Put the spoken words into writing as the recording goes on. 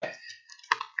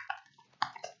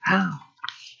Ow.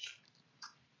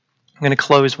 I'm going to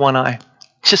close one eye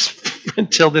just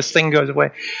until this thing goes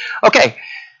away. Okay.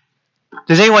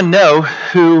 Does anyone know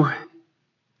who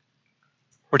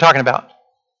we're talking about?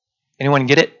 Anyone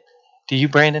get it? Do you,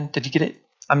 Brandon? Did you get it?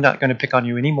 I'm not going to pick on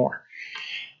you anymore.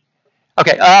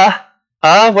 Okay.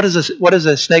 What does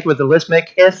a snake with a lisp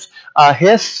make? Hiss.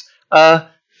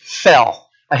 Fell.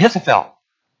 Ahithophel.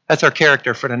 That's our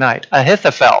character for tonight.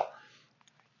 Ahithophel.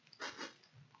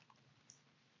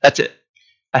 That's it.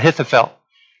 Ahithophel.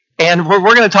 And we're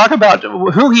going to talk about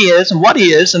who he is and what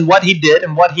he did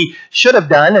and what he should have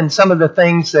done and some of the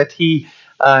things that he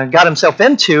got himself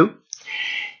into.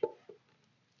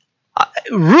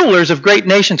 Rulers of great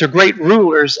nations or great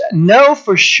rulers know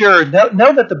for sure,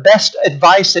 know that the best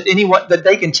advice that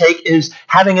they can take is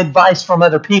having advice from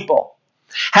other people.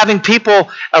 Having people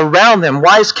around them,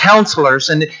 wise counselors,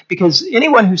 and because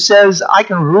anyone who says I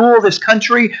can rule this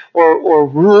country or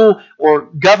rule or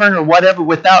govern or whatever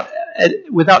without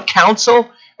counsel,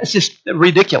 it's just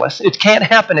ridiculous. It can't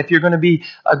happen if you're going to be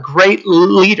a great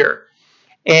leader.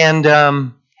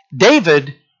 And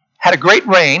David had a great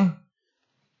reign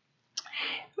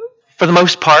for the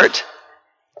most part,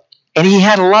 and he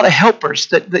had a lot of helpers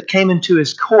that came into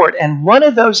his court, and one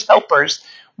of those helpers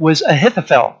was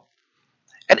Ahithophel.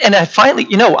 And I finally,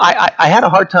 I had a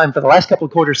hard time for the last couple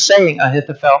of quarters saying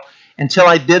Ahithophel until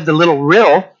I did the little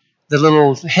riddle, the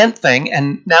little hint thing,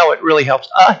 and now it really helps.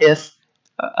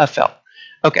 Ahithophel.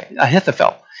 Okay,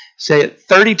 Ahithophel. Say it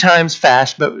 30 times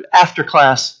fast, but after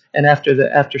class and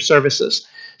after services.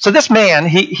 So this man,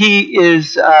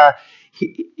 his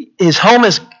home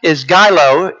is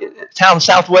Gilo, town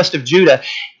southwest of Judah.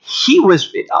 He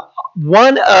was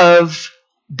one of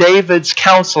David's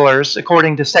counselors,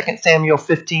 according to 2 Samuel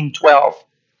 15:12.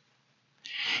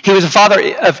 He was the father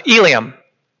of Eliam.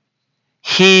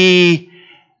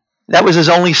 That was his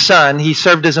only son. He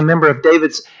served as a member of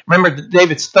David's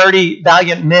 30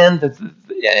 valiant men,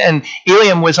 and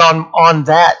Eliam was on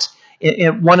that,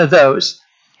 in one of those.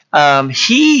 Ahithophel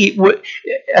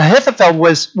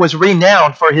was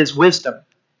renowned for his wisdom.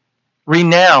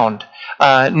 Renowned.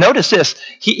 Notice this.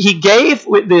 He gave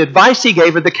the advice he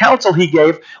gave, or the counsel he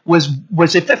gave, was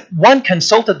if one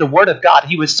consulted the Word of God.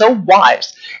 He was so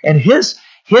wise, and his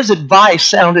advice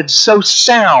sounded so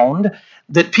sound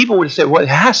that people would say, "Well, it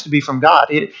has to be from God."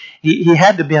 He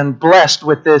had to have been blessed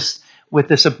with this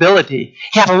ability.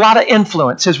 He had a lot of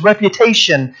influence. His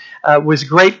reputation was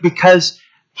great because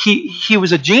he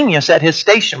was a genius at his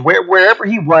station. Wherever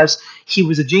he was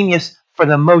a genius for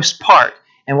the most part,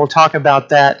 and we'll talk about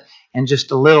that in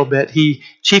just a little bit.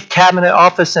 Chief cabinet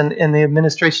office in the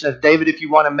administration of David, if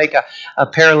you want to make a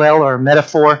parallel or a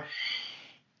metaphor.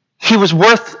 He was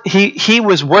worth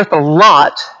a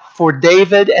lot for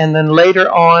David, and then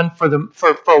later on for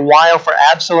a while for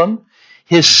Absalom.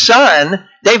 His son,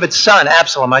 David's son,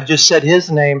 Absalom, I just said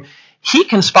his name, he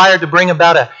conspired to bring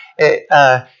about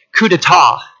a coup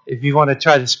d'etat, if you want to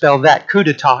try to spell that, coup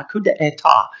d'etat,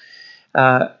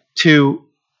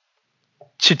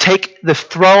 to take the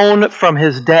throne from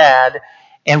his dad.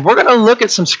 And we're going to look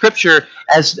at some scripture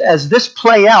as this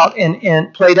played out in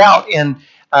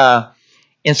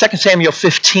 2 Samuel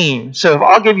 15. So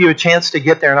I'll give you a chance to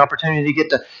get there, an opportunity to get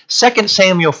to 2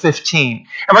 Samuel 15.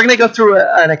 And we're going to go through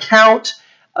an account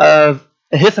of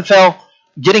Ahithophel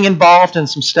getting involved in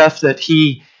some stuff that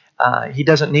he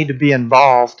doesn't need to be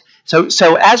involved.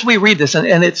 So as we read this,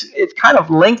 and it's kind of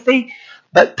lengthy,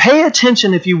 but pay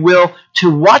attention, if you will,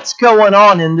 to what's going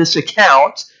on in this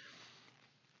account.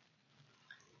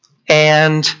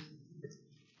 And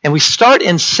we start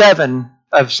in 7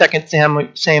 of 2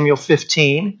 Samuel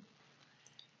 15.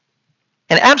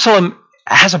 And Absalom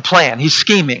has a plan. He's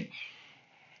scheming.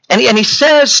 And he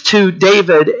says to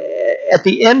David, at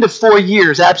the end of 4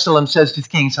 years, Absalom says to the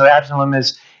king, so Absalom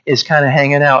is kind of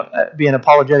hanging out, being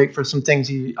apologetic for some things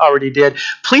he already did.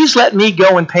 "Please let me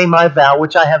go and pay my vow,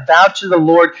 which I have vowed to the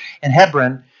Lord in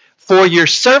Hebron. For your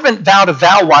servant vowed a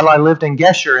vow while I lived in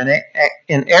Geshur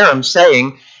in Aram,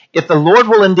 saying, if the Lord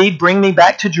will indeed bring me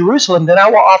back to Jerusalem, then I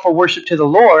will offer worship to the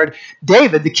Lord."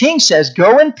 David, the king, says,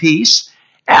 "Go in peace."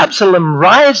 Absalom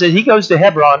rises. He goes to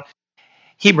Hebron,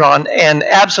 and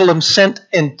Absalom sent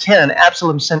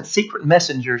secret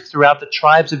messengers throughout the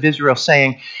tribes of Israel,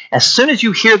 saying, "As soon as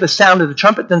you hear the sound of the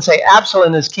trumpet, then say,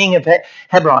 Absalom is king of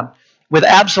Hebron." With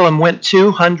Absalom went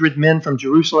 200 men from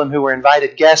Jerusalem who were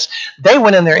invited guests. They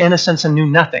went in their innocence and knew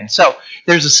nothing. So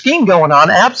there's a scheme going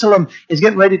on. Absalom is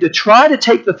getting ready to try to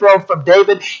take the throne from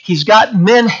David. He's got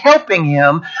men helping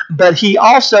him, but he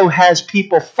also has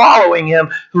people following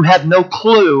him who have no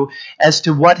clue as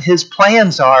to what his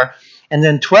plans are. And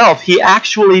then 12, he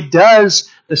actually does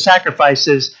the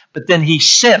sacrifices, but then he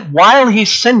sent, while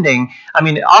he's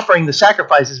offering the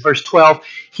sacrifices, verse 12,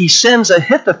 he sends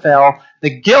Ahithophel,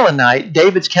 the Gilonite,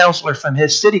 David's counselor from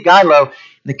his city Gilo.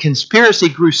 The conspiracy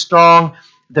grew strong.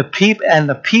 The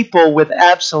people with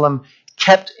Absalom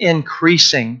kept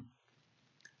increasing.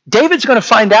 David's going to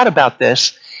find out about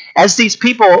this as these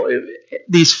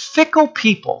fickle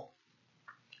people.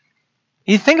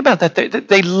 You think about that.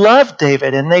 They love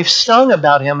David and they've sung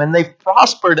about him and they've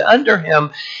prospered under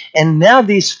him. And now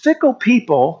these fickle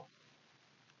people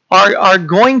are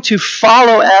going to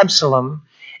follow Absalom.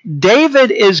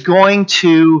 David is going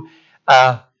to,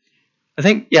 I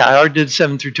already did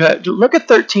 7 through 12. Look at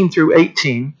 13 through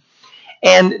 18.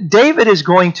 And David is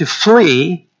going to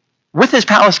flee with his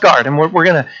palace guard. And we're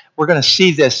going to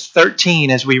see this 13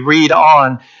 as we read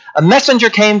on. A messenger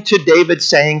came to David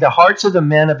saying, the hearts of the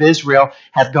men of Israel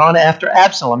have gone after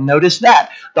Absalom. Notice that.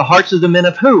 The hearts of the men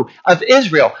of who? Of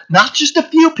Israel. Not just a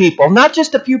few people. Not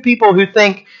just a few people who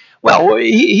think, well,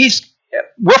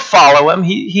 we'll follow him.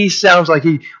 He sounds like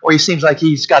he seems like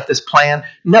he's got this plan.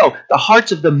 No, the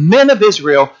hearts of the men of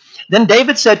Israel. Then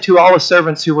David said to all his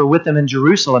servants who were with him at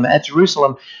Jerusalem,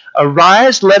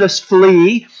 arise, let us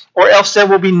flee, or else there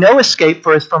will be no escape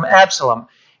for us from Absalom.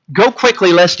 Go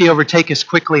quickly, lest he overtake us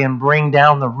quickly and bring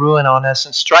down the ruin on us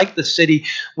and strike the city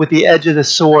with the edge of the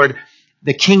sword.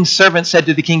 The king's servant said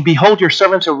to the king, behold, your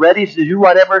servants are ready to do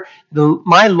whatever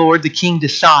my lord, the king,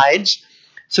 decides.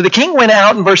 So the king went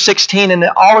out in verse 16 and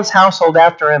all his household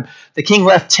after him. The king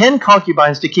left 10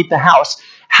 concubines to keep the house.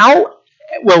 I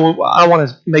want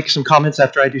to make some comments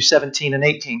after I do 17 and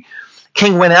 18.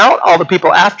 King went out, all the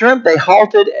people after him. They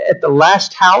halted at the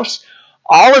last house.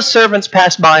 All his servants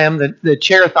passed by him, the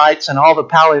Cherethites and all the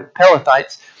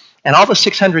Pelethites, and all the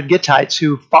 600 Gittites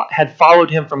who had followed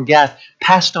him from Gath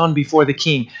passed on before the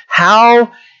king.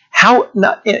 How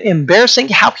embarrassing,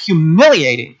 how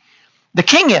humiliating. The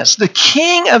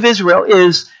king of Israel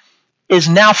is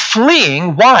now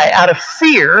fleeing. Why? Out of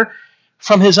fear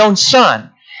from his own son.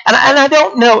 And I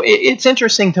don't know, it's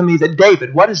interesting to me that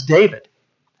David, what is David?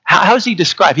 How is he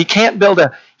described? He can't build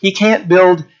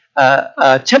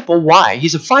a temple. Why?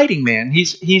 He's a fighting man.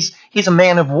 He's a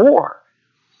man of war.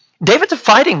 David's a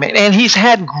fighting man, and he's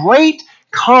had great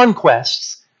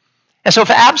conquests. And so if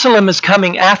Absalom is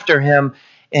coming after him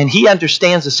and he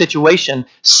understands the situation,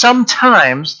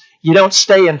 sometimes you don't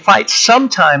stay and fight.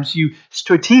 Sometimes you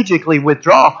strategically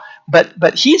withdraw.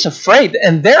 But he's afraid,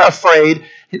 and they're afraid.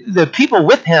 The people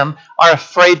with him are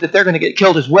afraid that they're going to get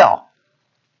killed as well.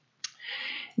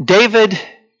 David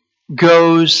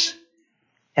goes,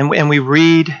 and we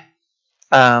read,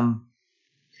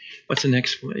 what's the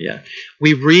next one? Yeah.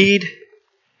 We read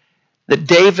that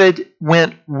David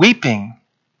went weeping.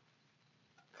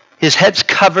 His head's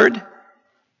covered.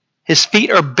 His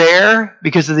feet are bare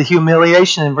because of the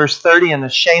humiliation in verse 30 and the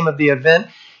shame of the event.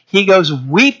 He goes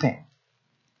weeping.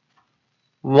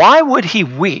 Why would he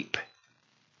weep?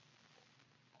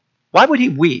 Why would he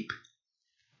weep?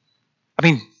 I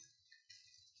mean,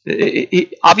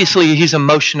 obviously he's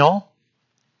emotional.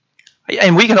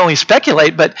 And we can only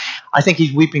speculate, but I think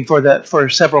he's weeping for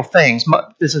several things.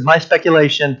 This is my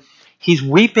speculation. He's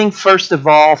weeping, first of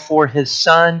all, for his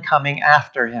son coming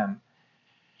after him.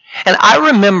 And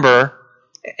I remember,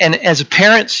 and as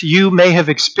parents, you may have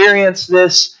experienced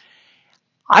this.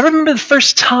 I remember the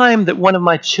first time that one of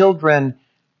my children,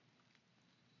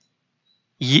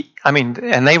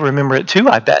 and they remember it too,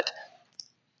 I bet,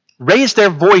 raised their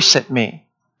voice at me.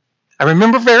 I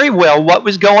remember very well what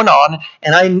was going on,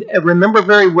 and I remember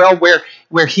very well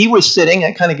where he was sitting.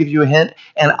 That kind of gives you a hint.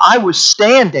 And I was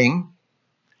standing,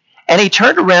 and he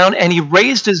turned around and he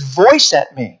raised his voice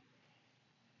at me.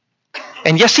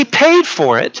 And yes, he paid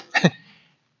for it.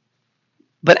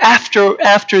 But after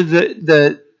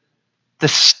the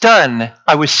stun,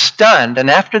 I was stunned, and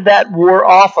after that wore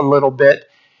off a little bit,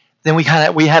 then we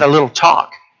had a little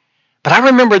talk. But I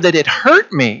remember that it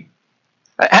hurt me.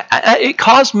 It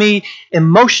caused me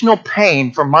emotional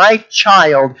pain for my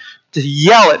child to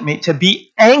yell at me, to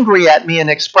be angry at me and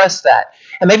express that.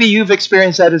 And maybe you've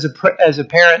experienced that as a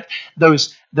parent,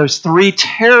 those 3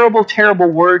 terrible, terrible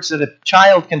words that a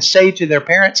child can say to their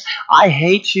parents. I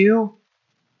hate you.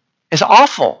 It's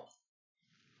awful.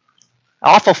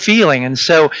 Awful feeling. And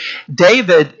so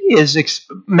David is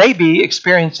maybe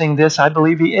experiencing this, I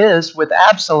believe he is, with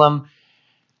Absalom.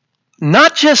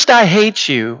 Not just I hate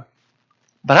you,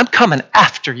 but I'm coming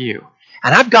after you.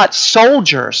 And I've got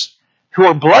soldiers who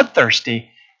are bloodthirsty,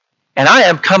 and I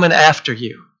am coming after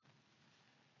you.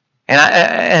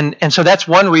 And so that's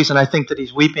one reason I think that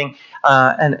he's weeping.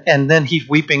 And then he's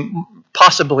weeping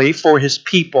possibly for his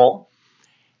people.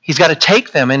 He's got to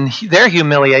take them in their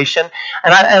humiliation.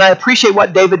 And I appreciate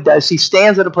what David does. He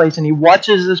stands at a place and he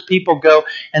watches his people go,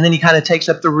 and then he kind of takes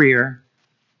up the rear.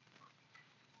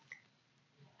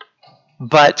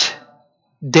 But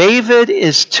David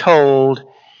is told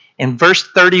in verse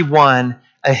 31,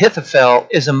 Ahithophel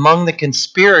is among the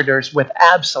conspirators with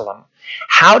Absalom.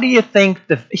 How do you think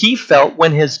he felt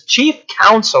when his chief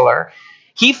counselor,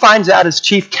 he finds out his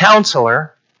chief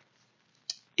counselor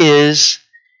is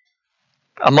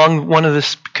among one of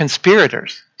the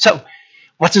conspirators? So,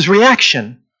 what's his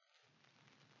reaction?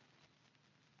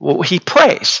 Well, he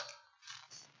prays.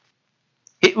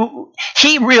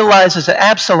 He realizes that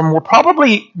Absalom will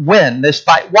probably win this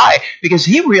fight. Why? Because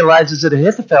he realizes that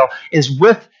Ahithophel is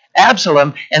with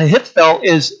Absalom, and Ahithophel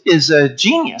is a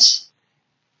genius.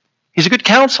 He's a good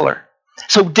counselor.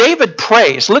 So David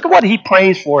prays. Look at what he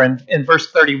prays for in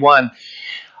verse 31.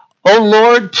 O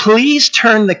Lord, please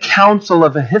turn the counsel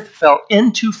of Ahithophel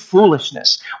into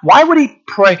foolishness. Why would he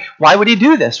pray? Why would he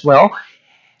do this? Well,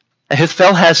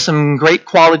 Ahithophel has some great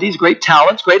qualities, great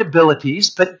talents, great abilities,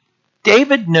 but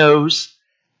David knows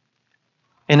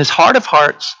in his heart of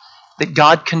hearts that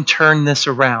God can turn this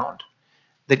around,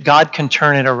 that God can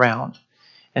turn it around.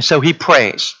 And so he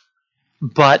prays.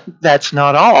 But that's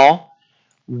not all.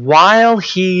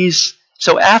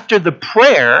 So after the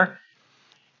prayer,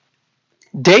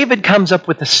 David comes up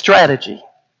with a strategy.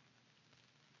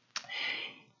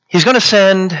 He's going to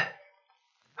send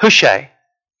Hushai,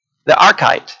 the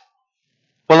Archite.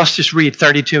 Well, let's just read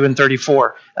 32 and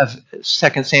 34 of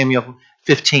 2 Samuel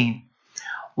 15.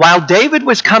 While David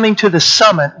was coming to the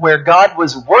summit where God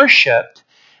was worshipped,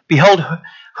 behold,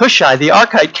 Hushai, the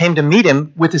Archite, came to meet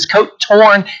him with his coat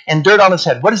torn and dirt on his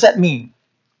head. What does that mean?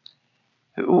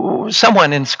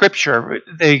 Someone in Scripture,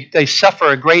 they suffer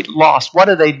a great loss. What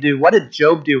do they do? What did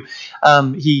Job do?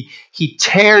 He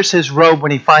tears his robe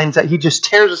when he finds out. He just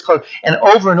tears his clothes, and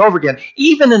over again.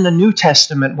 Even in the New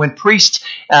Testament, when priests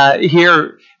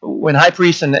when high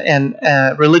priests and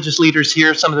religious leaders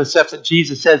hear some of the stuff that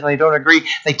Jesus says and they don't agree,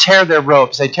 they tear their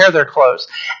robes, they tear their clothes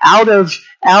out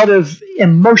of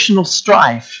emotional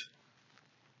strife.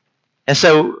 And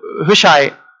so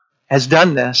Hushai has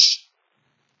done this.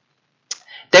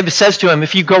 David says to him,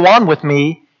 if you go on with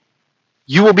me,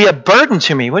 you will be a burden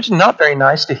to me, which is not very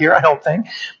nice to hear, I don't think.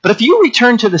 But if you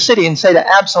return to the city and say to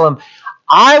Absalom,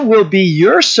 I will be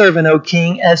your servant, O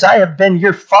king, as I have been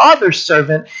your father's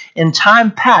servant in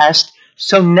time past,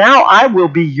 so now I will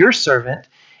be your servant,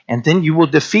 and then you will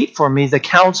defeat for me the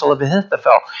counsel of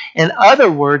Ahithophel. In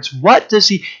other words, what does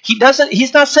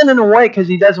he's not sending away because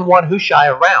he doesn't want Hushai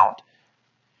around.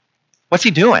 What's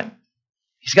he doing?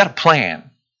 He's got a plan.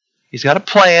 He's got a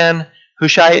plan.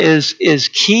 Hushai is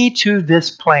key to this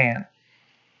plan.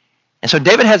 And so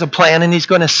David has a plan, and he's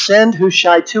going to send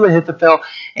Hushai to Ahithophel,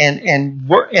 and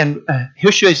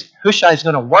Hushai is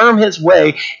going to worm his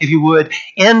way, if you would,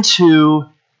 into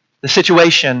the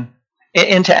situation,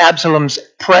 into Absalom's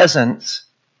presence.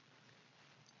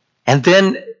 And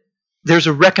then there's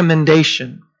a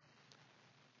recommendation.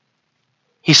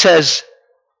 He says,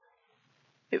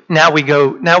 now we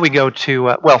go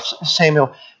to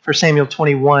Samuel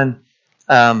 21,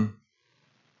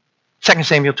 2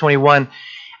 Samuel 21.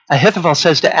 Ahithophel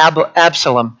says to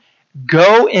Absalom,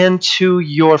 go into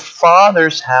your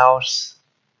father's house,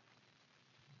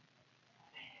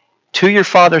 to your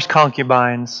father's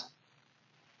concubines,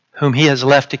 whom he has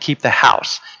left to keep the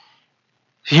house.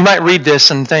 So you might read this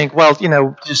and think, well,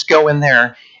 just go in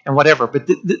there and whatever. But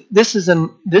this is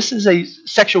a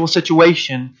sexual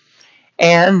situation,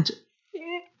 and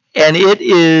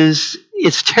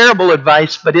it's terrible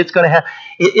advice, but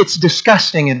it's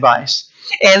disgusting advice.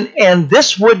 And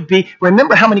this would be,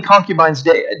 remember how many concubines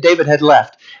David had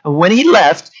left. When he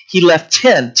left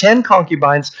 10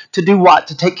 concubines to do what?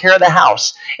 To take care of the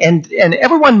house. And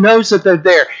everyone knows that they're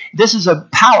there. This is a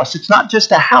palace. It's not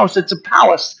just a house, it's a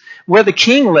palace where the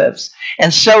king lives.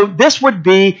 And so this would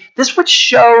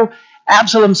show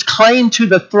Absalom's claim to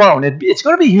the throne. It's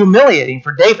going to be humiliating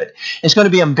for David. It's going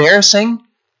to be embarrassing.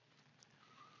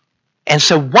 And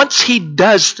so once he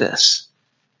does this,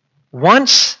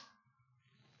 once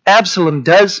Absalom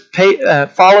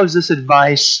follows this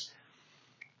advice,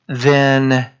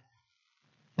 then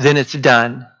it's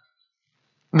done.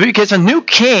 Because a new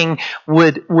king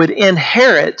would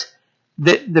inherit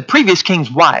the previous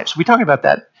king's wives. We talk about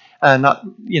that.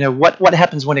 What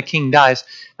happens when a king dies?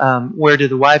 Where do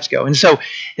the wives go? And so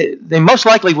they most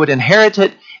likely would inherit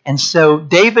it. And so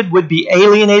David would be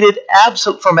alienated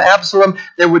from Absalom.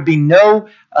 There would be no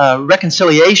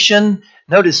reconciliation.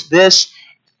 Notice this.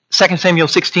 2 Samuel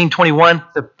 16:21,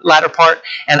 the latter part,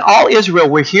 and all Israel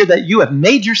will hear that you have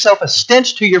made yourself a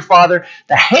stench to your father.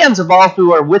 The hands of all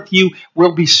who are with you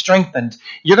will be strengthened.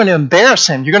 You're going to embarrass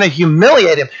him. You're going to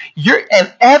humiliate him.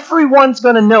 And everyone's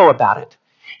going to know about it.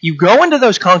 You go into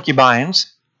those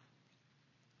concubines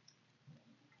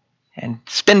and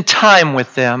spend time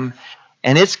with them,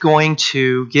 and it's going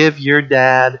to give your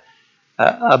dad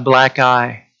a black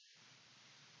eye.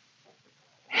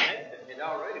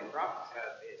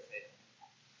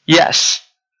 Yes.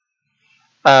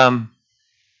 2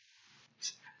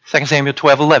 Samuel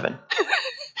 12:11.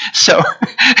 So,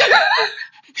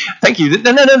 thank you.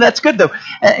 No, that's good though.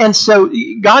 And so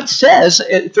God says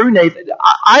through Nathan,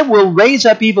 I will raise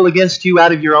up evil against you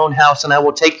out of your own house, and I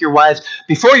will take your wives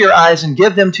before your eyes and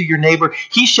give them to your neighbor.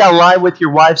 He shall lie with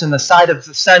your wives in the sight of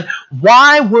the sun.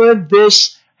 Why would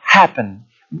this happen?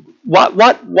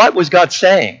 What was God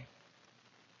saying?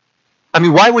 I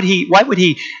mean, why would he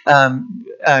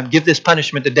give this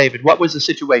punishment to David? What was the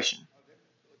situation?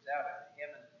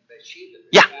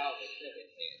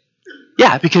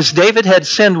 Yeah, because David had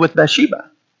sinned with Bathsheba,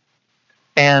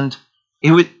 and he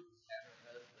would.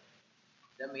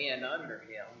 The men under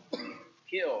him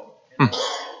killed and covered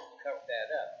that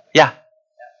up. Yeah.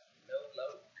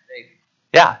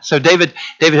 Yeah. So David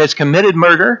has committed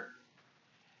murder,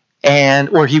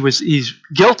 or he's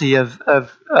guilty of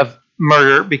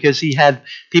murder because he had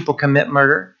people commit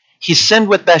murder. He sinned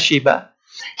with Bathsheba.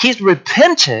 He's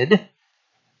repented.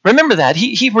 Remember that.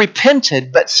 He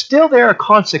repented, but still there are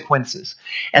consequences.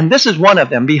 And this is one of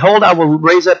them. Behold, I will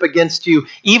raise up against you,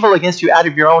 evil against you out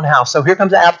of your own house. So here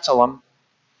comes Absalom.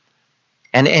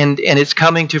 And it's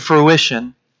coming to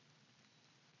fruition.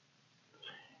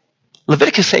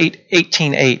 Leviticus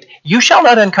 18:8. You shall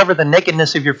not uncover the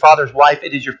nakedness of your father's wife.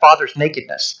 It is your father's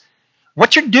nakedness.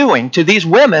 What you're doing to these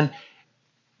women,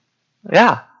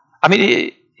 yeah. I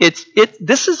mean,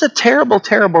 this is a terrible,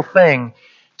 terrible thing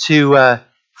for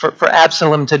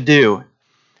Absalom to do.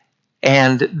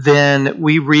 And then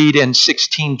we read in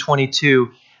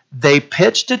 16:22, they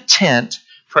pitched a tent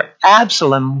for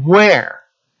Absalom where?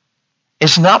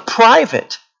 It's not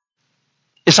private.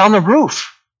 It's on the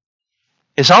roof.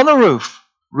 It's on the roof.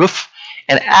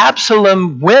 And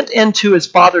Absalom went into his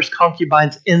father's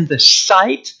concubines in the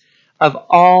sight of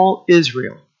all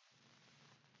Israel.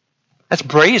 That's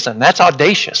brazen. That's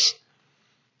audacious.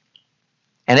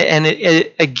 And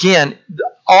again,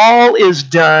 all is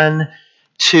done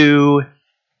to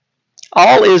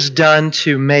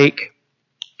make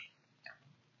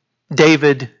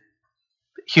David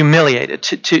humiliated,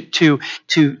 to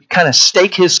kind of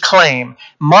stake his claim,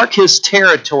 mark his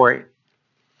territory,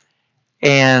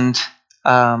 and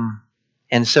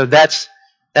so that's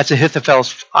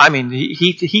Ahithophel's. I mean,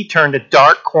 he turned a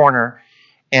dark corner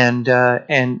and got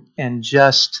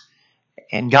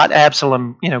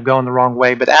Absalom, going the wrong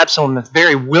way. But Absalom is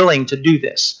very willing to do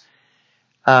this.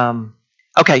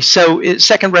 Okay, so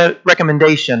second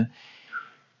recommendation.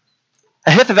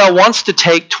 Ahithophel wants to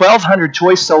take 1,200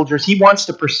 choice soldiers. He wants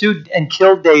to pursue and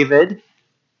kill David.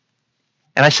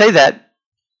 And I say that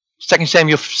 2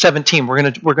 Samuel 17.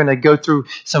 We're gonna go through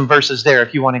some verses there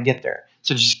if you want to get there.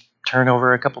 So just turn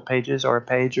over a couple pages or a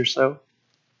page or so.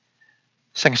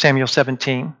 2 Samuel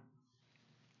 17.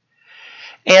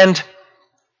 And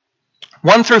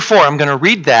 1 through 4, I'm going to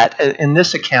read that in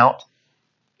this account.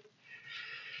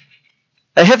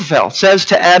 Ahithophel says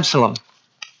to Absalom,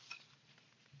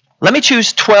 let me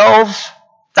choose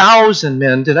 12,000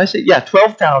 men. Did I say? Yeah,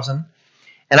 12,000.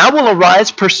 And I will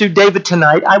arise, pursue David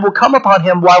tonight. I will come upon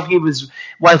him while he is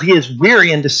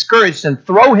weary and discouraged and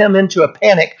throw him into a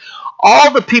panic.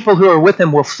 All the people who are with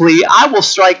him will flee. I will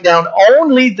strike down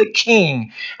only the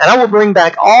king, and I will bring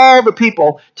back all the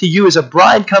people to you as a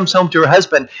bride comes home to her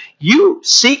husband. You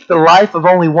seek the life of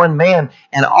only one man,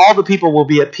 and all the people will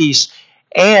be at peace.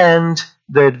 And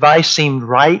the advice seemed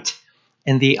right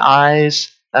in the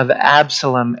eyes of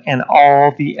Absalom and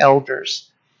all the elders.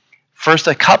 First,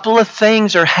 a couple of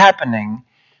things are happening.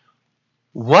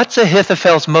 What's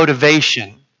Ahithophel's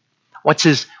motivation? What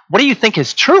do you think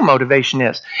his true motivation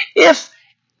is? Is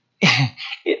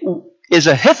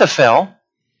Ahithophel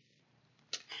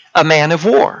a man of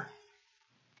war?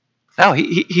 No,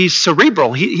 he's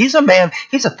cerebral. He's a man.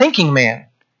 He's a thinking man,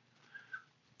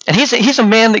 and he's a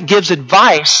man that gives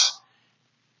advice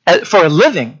for a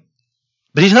living.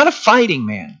 But he's not a fighting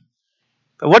man.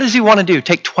 But what does he want to do?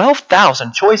 Take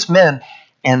 12,000 choice men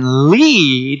and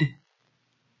lead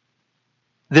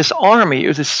this army,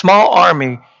 or this small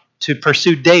army, to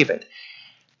pursue David.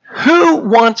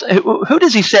 Who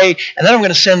does he say, and then I'm going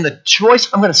to send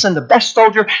I'm going to send the best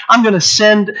soldier, I'm going to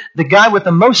send the guy with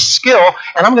the most skill,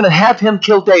 and I'm going to have him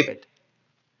kill David?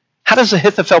 How does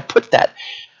Ahithophel put that?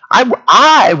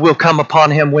 I will come upon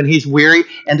him when he's weary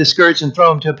and discouraged and throw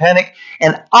him to a panic,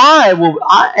 and I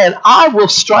will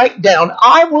strike down.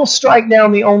 I will strike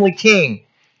down the only king.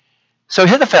 So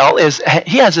Ahithophel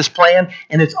he has this plan,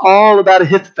 and it's all about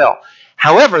Ahithophel.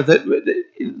 However,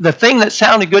 the thing that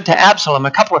sounded good to Absalom,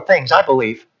 a couple of things, I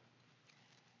believe.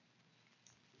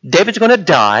 David's going to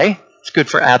die. It's good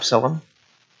for Absalom.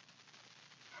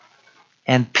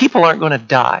 And people aren't going to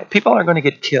die. People aren't going to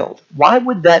get killed. Why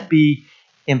would that be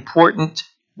important?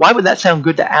 Why would that sound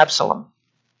good to Absalom?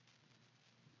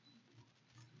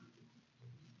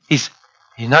 He's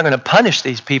not going to punish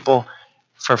these people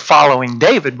for following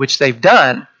David, which they've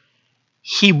done.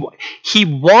 He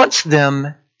wants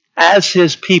them as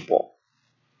his people.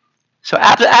 So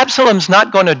Absalom's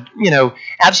not going to,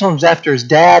 Absalom's after his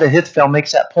dad. Ahithophel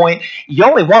makes that point. You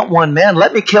only want one man.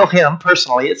 Let me kill him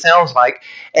personally, it sounds like.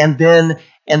 And then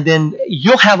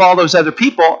you'll have all those other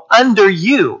people under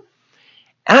you.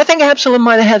 And I think Absalom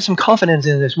might have had some confidence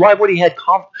in this. Why would he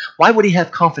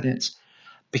have confidence?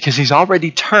 Because he's already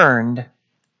turned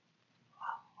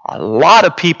a lot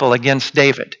of people against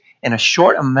David in a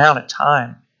short amount of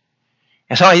time.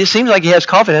 And so it seems like he has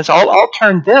confidence. I'll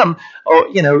turn them,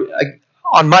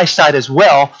 on my side as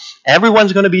well.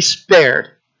 Everyone's going to be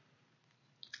spared.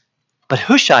 But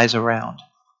Hushai's around.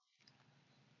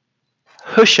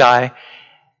 Hushai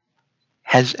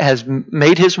has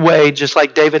made his way, just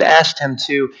like David asked him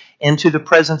to, into the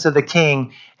presence of the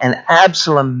king. And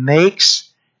Absalom makes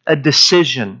a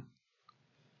decision.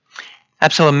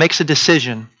 Absalom makes a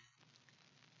decision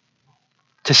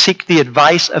to seek the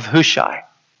advice of Hushai.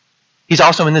 He's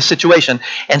also in this situation.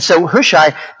 And so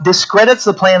Hushai discredits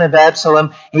the plan of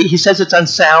Absalom. He says it's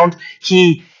unsound.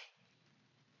 Do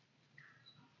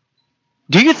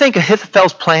you think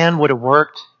Ahithophel's plan would have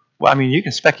worked? Well, I mean, you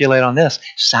can speculate on this.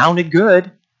 Sounded good.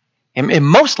 It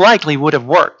most likely would have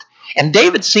worked. And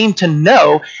David seemed to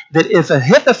know that if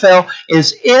Ahithophel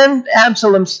is in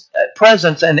Absalom's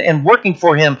presence and working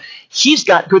for him, he's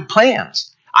got good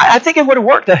plans. I think it would have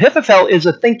worked. Ahithophel is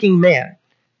a thinking man,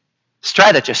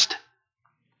 strategist.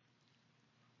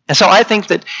 And so I think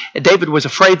that David was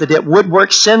afraid that it would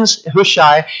work, sends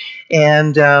Hushai,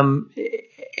 and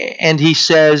he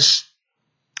says,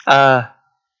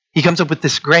 he comes up with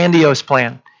this grandiose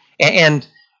plan. And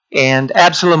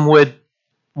Absalom would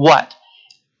what?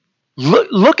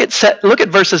 Look at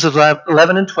verses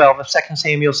 11 and 12 of 2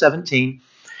 Samuel 17.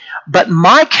 But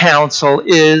my counsel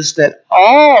is that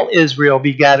all Israel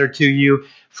be gathered to you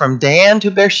from Dan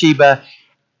to Beersheba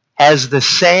as the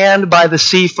sand by the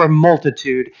sea for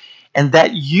multitude, and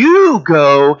that you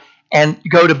go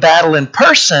to battle in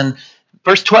person.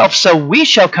 Verse 12, so we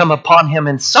shall come upon him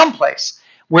in some place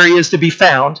where he is to be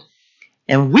found,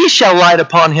 and we shall light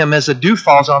upon him as the dew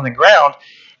falls on the ground,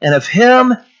 and of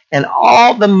him and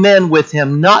all the men with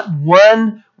him, not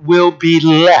one will be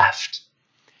left.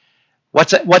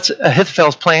 What's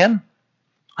Ahithophel's plan?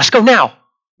 Let's go now.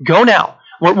 Go now.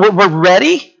 We're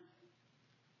ready.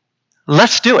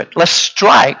 Let's do it. Let's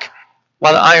strike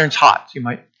while the iron's hot. You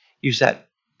might use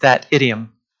that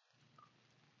idiom.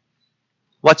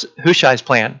 What's Hushai's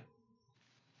plan?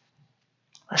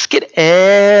 Let's get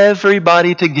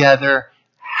everybody together.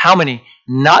 How many?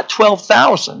 Not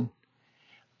 12,000.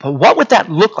 But what would that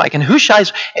look like? In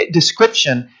Hushai's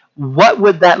description, what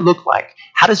would that look like?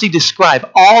 How does he describe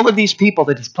all of these people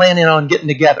that he's planning on getting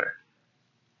together?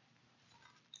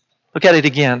 Look at it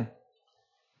again.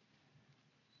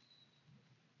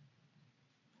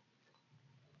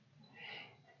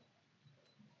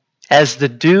 As the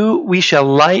dew, we shall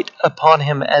light upon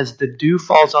him as the dew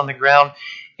falls on the ground.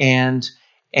 And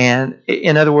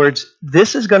in other words,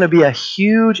 this is going to be a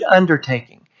huge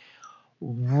undertaking.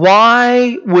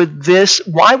 Why would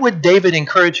David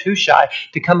encourage Hushai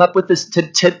to come up with this,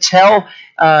 to tell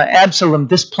Absalom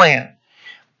this plan?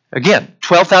 Again,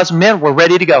 12,000 men, we're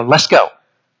ready to go. Let's go.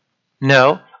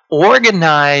 No,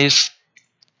 organize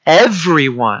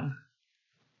everyone.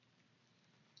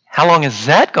 How long is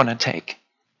that going to take?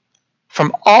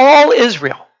 From all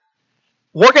Israel.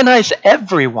 Organize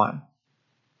everyone.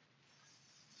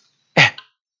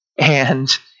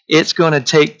 And it's going to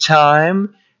take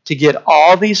time to get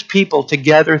all these people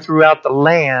together throughout the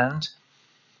land.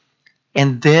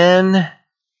 And then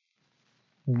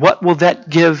what will that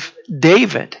give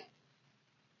David?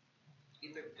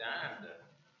 Either time to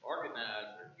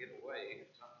organize or get away.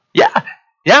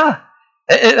 Yeah.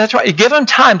 That's right. You give them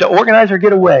time to organize or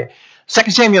get away.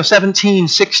 2 Samuel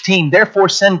 17:16. Therefore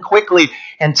send quickly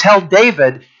and tell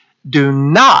David, do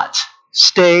not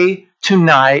stay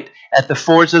tonight at the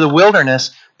fords of the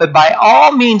wilderness, but by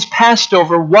all means passed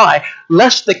over. Why?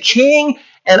 Lest the king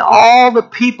and all the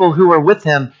people who are with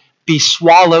him be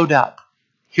swallowed up.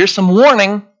 Here's some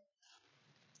warning.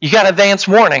 You got advance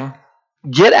warning.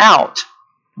 Get out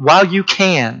while you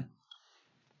can.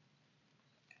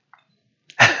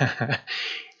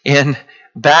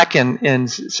 Back in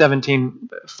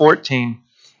 1714,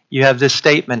 you have this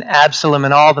statement: Absalom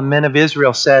and all the men of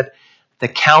Israel said, the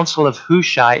counsel of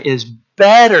Hushai is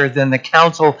better than the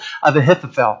counsel of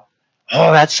Ahithophel.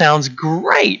 Oh, that sounds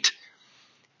great.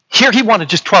 Here he wanted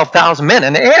just 12,000 men,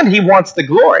 and he wants the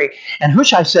glory. And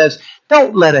Hushai says,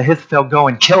 don't let Ahithophel go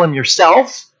and kill him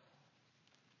yourself.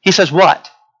 He says, what?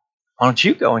 Why don't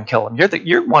you go and kill him?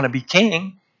 You want to be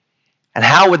king. And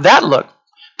how would that look?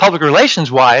 Public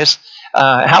relations-wise,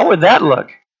 how would that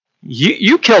look?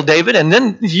 You kill David, and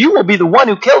then you will be the one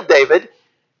who killed David.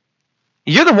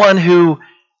 You're the one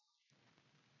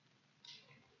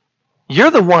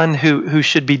who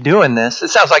should be doing this. It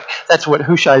sounds like that's what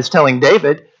Hushai is telling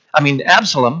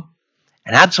Absalom.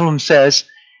 And Absalom says,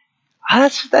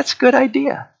 that's a good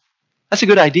idea. That's a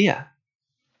good idea.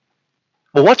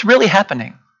 Well, what's really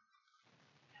happening?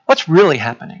 What's really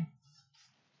happening?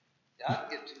 God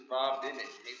gets involved in it.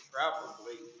 He's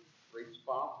probably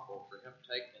responsible for him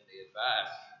taking the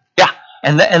advice. Yeah,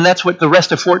 and that's what the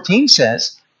rest of 14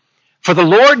 says. For the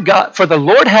Lord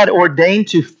had ordained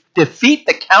to defeat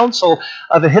the counsel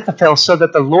of Ahithophel so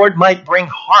that the Lord might bring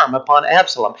harm upon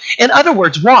Absalom. In other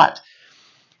words, what?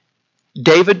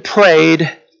 David prayed.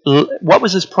 What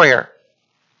was his prayer?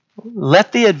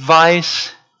 Let the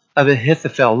advice of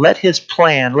Ahithophel, let his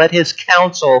plan, let his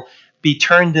counsel be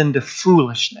turned into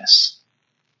foolishness.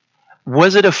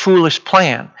 Was it a foolish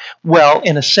plan? Well,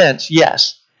 in a sense,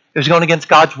 yes. It was going against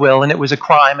God's will, and it was a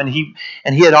crime, and he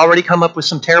had already come up with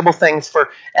some terrible things for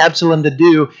Absalom to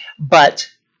do, but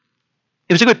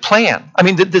it was a good plan.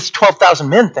 This 12,000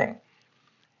 men thing.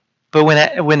 But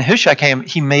when Hushai came,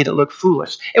 he made it look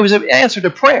foolish. It was an answer to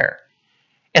prayer.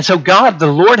 And so God, the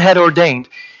Lord, had ordained.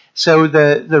 So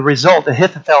the result,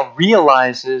 Ahithophel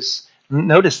realizes,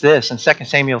 notice this in 2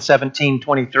 Samuel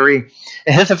 17:23.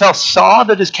 Ahithophel saw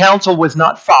that his counsel was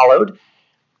not followed.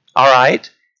 All right.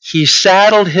 He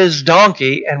saddled his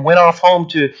donkey and went off home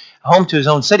to his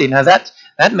own city. Now that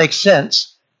makes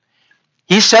sense.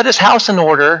 He set his house in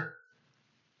order,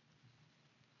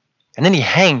 and then he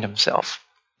hanged himself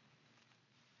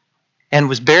and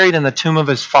was buried in the tomb of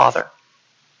his father.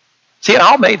 See,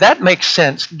 that makes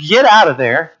sense. Get out of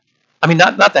there.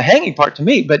 Not the hanging part to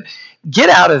me, but get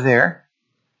out of there.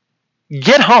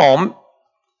 Get home.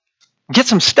 Get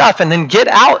some stuff, and then get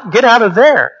out of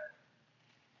there.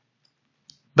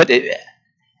 But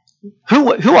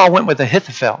who all went with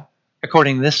Ahithophel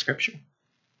according to this scripture?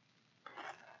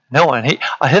 No one.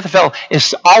 Ahithophel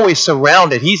is always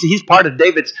surrounded. He's part of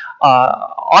David's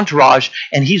entourage,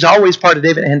 and he's always part of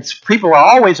David, and people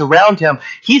are always around him.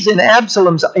 He's in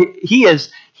Absalom's. He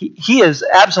is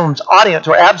Absalom's audience,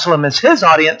 or Absalom is his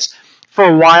audience for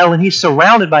a while, and he's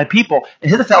surrounded by people.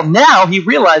 Ahithophel now he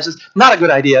realizes, not a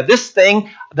good idea. This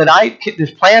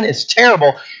plan is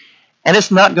terrible. And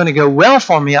it's not going to go well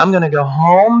for me. I'm going to go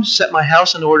home, set my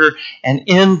house in order, and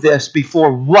end this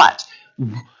before what?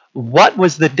 What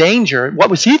was the danger?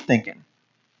 What was he thinking?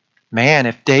 Man,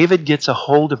 if David gets a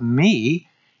hold of me,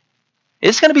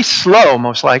 it's going to be slow,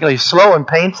 most likely. Slow and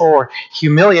painful or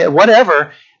humiliating,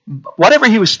 whatever. Whatever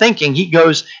he was thinking, he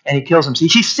goes and he kills him. See,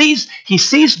 he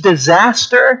sees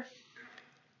disaster.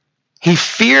 He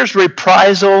fears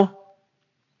reprisal.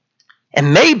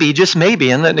 And maybe, just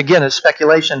maybe, and then again, it's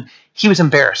speculation, he was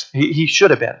embarrassed. He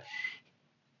should have been.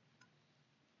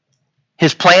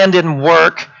 His plan didn't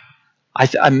work.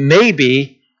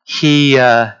 Maybe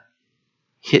his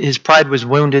pride was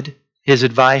wounded, his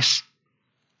advice.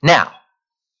 Now,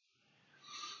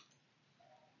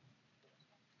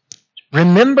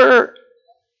 remember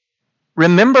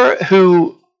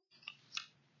who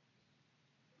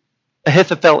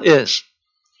Ahithophel is.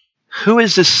 Who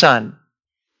is his son?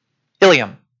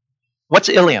 Eliam. What's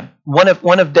Eliam?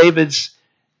 One of David's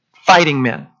fighting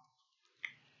men.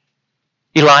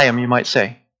 Eliam, you might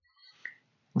say.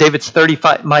 David's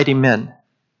 35 mighty men.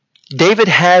 David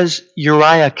has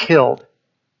Uriah killed.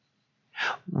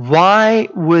 Why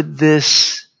would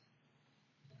this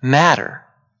matter?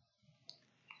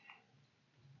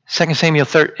 2 Samuel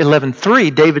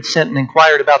 11:3, David sent and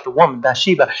inquired about the woman,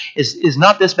 Bathsheba. Is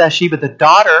not this Bathsheba the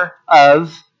daughter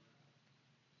of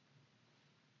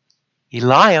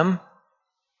Eliam,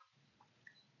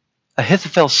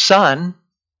 Ahithophel's son?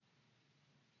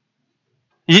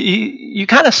 You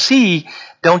kind of see,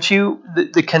 don't you,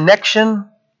 the connection?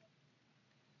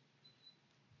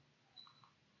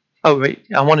 Oh, wait,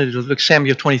 I wanted to look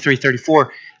Samuel 23:34.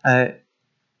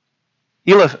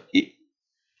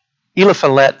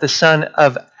 Eliphalet, the son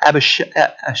of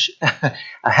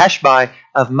Ahashbai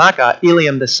of Makkah,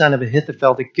 Eliam, the son of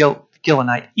Ahithophel, the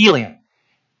Gilonite, Eliam,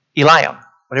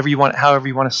 whatever you want, however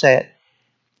you want to say it,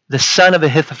 the son of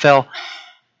Ahithophel,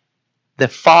 the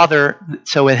father.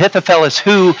 So Ahithophel is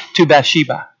who to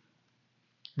Bathsheba?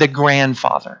 The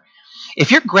grandfather.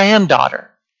 If your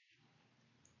granddaughter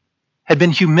had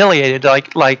been humiliated,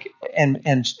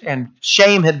 and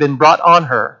shame had been brought on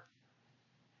her,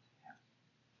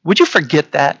 would you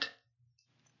forget that?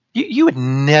 You would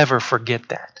never forget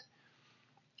that.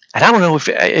 And I don't know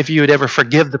if you would ever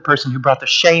forgive the person who brought the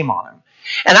shame on him.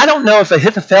 And I don't know if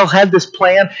Ahithophel had this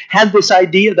plan, had this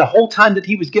idea the whole time that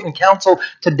he was giving counsel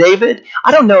to David.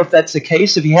 I don't know if that's the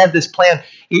case, if he had this plan.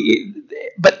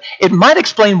 But it might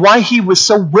explain why he was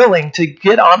so willing to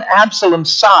get on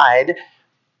Absalom's side.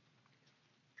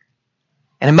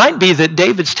 And it might be that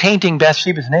David's tainting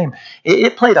Bathsheba's name,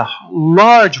 it played a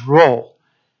large role.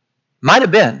 Might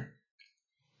have been.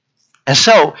 And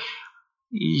so,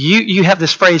 you have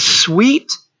this phrase,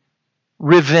 sweet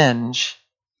revenge.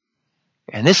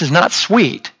 And this is not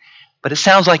sweet, but it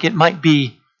sounds like it might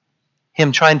be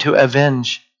him trying to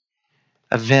avenge,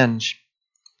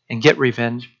 and get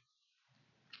revenge.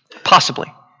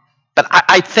 Possibly. But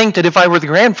I think that if I were the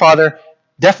grandfather,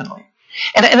 definitely.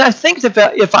 And I think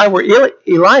that if I were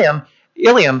Eliam,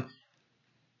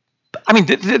 I mean,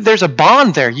 there's a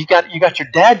bond there. You got your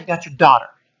dad, you got your daughter.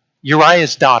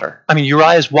 Uriah's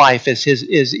wife is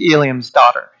Eliam's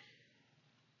daughter.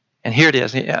 And here it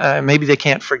is. Maybe they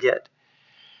can't forget.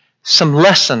 Some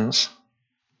lessons.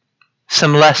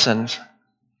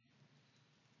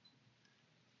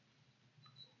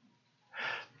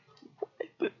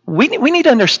 We need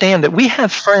to understand that we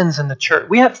have friends in the church.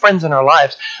 We have friends in our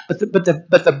lives, but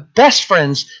the best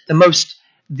friends, the most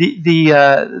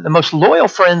loyal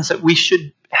friends that we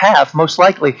should have, most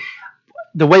likely,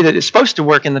 the way that it's supposed to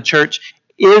work in the church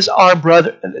is our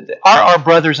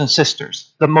brothers and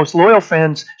sisters. The most loyal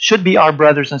friends should be our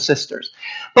brothers and sisters.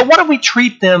 But what if we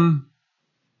treat them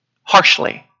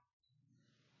harshly?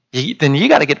 Then you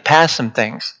got to get past some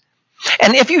things.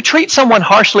 And if you treat someone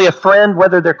harshly, a friend,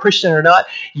 whether they're Christian or not,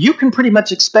 you can pretty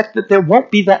much expect that there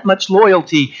won't be that much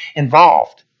loyalty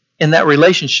involved in that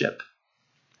relationship.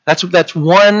 That's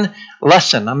one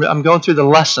lesson. I'm going through the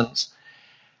lessons.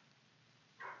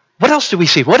 What else do we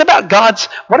see? What about God's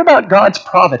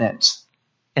providence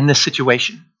in this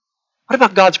situation? What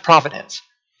about God's providence?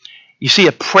 You see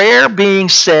a prayer being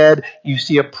said. You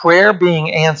see a prayer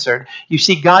being answered. You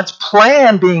see God's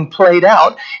plan being played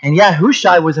out. And yeah,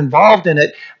 Hushai was involved in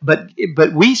it, but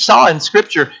we saw in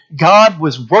Scripture God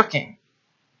was working.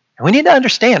 And we need to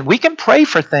understand, we can pray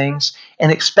for things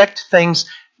and expect things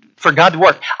for God to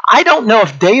work. I don't know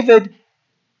if David,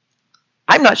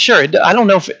 I'm not sure. I don't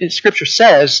know if Scripture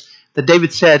says that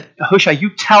David said, Hushai,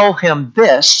 you tell him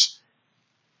this.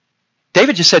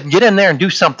 David just said, get in there and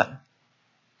do something.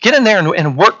 Get in there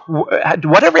and work,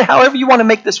 however you want to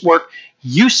make this work,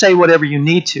 you say whatever you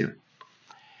need to.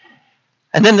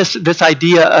 And then this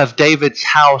idea of David's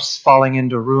house falling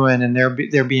into ruin and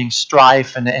there being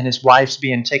strife and his wife's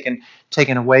being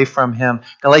taken away from him.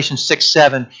 Galatians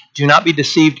 6:7, do not be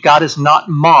deceived. God is not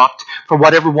mocked, for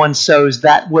whatever one sows,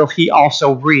 that will he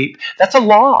also reap. That's a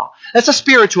law. That's a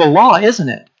spiritual law, isn't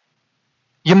it?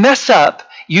 You mess up,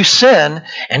 you sin,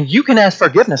 and you can ask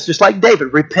forgiveness, just like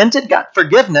David. Repented, got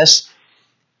forgiveness,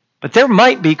 but there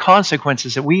might be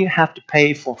consequences that we have to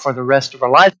pay for the rest of our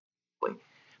life,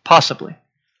 possibly.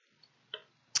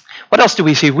 What else do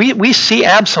we see? We see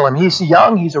Absalom. He's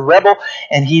young, he's a rebel,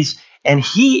 and he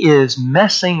is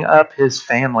messing up his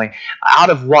family. Out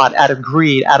of what? Out of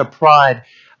greed, out of pride,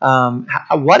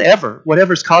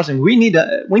 whatever's causing. We need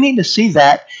to see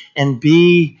that and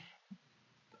be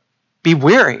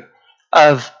wary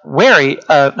of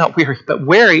what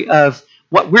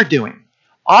we're doing.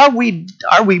 Are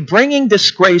we bringing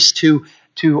disgrace to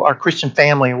our Christian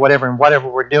family and whatever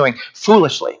we're doing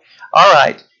foolishly? All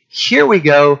right, here we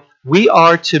go. We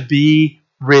are to be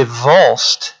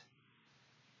revulsed.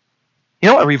 You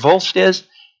know what revulsed is?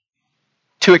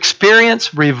 To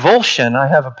experience revulsion, I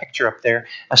have a picture up there,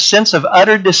 a sense of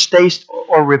utter distaste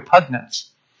or repugnance.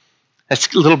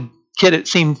 This little kid, it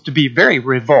seems to be very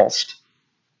revulsed.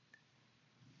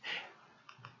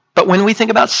 But when we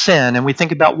think about sin and we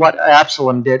think about what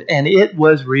Absalom did, and it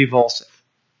was revulsive.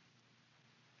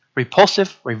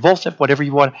 Repulsive, revulsive, whatever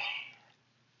you want.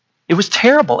 It was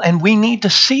terrible. And we need to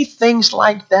see things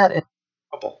like that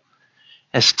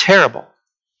as terrible.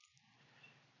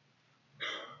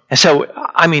 And so,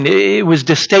 I mean, it was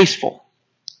distasteful.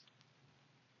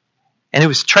 And it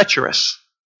was treacherous.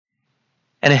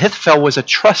 And Ahithophel was a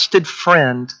trusted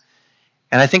friend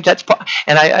And I think that's,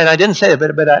 and I didn't say it,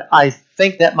 but I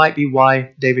think that might be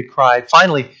why David cried.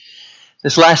 Finally,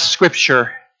 this last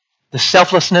scripture, the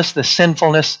selflessness, the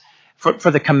sinfulness,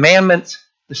 for the commandments,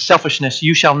 the selfishness,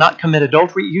 you shall not commit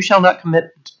adultery, you shall not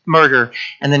commit murder,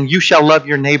 and then you shall love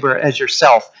your neighbor as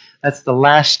yourself. That's the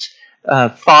last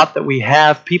thought that we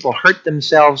have. People hurt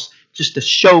themselves just to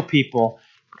show people,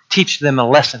 teach them a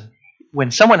lesson. When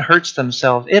someone hurts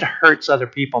themselves, it hurts other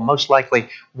people, most likely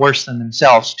worse than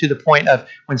themselves, to the point of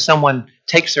when someone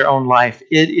takes their own life,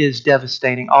 it is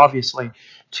devastating, obviously,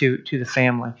 to the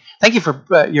family. Thank you for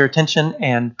your attention,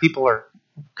 and people are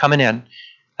coming in.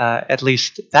 At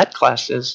least that class is.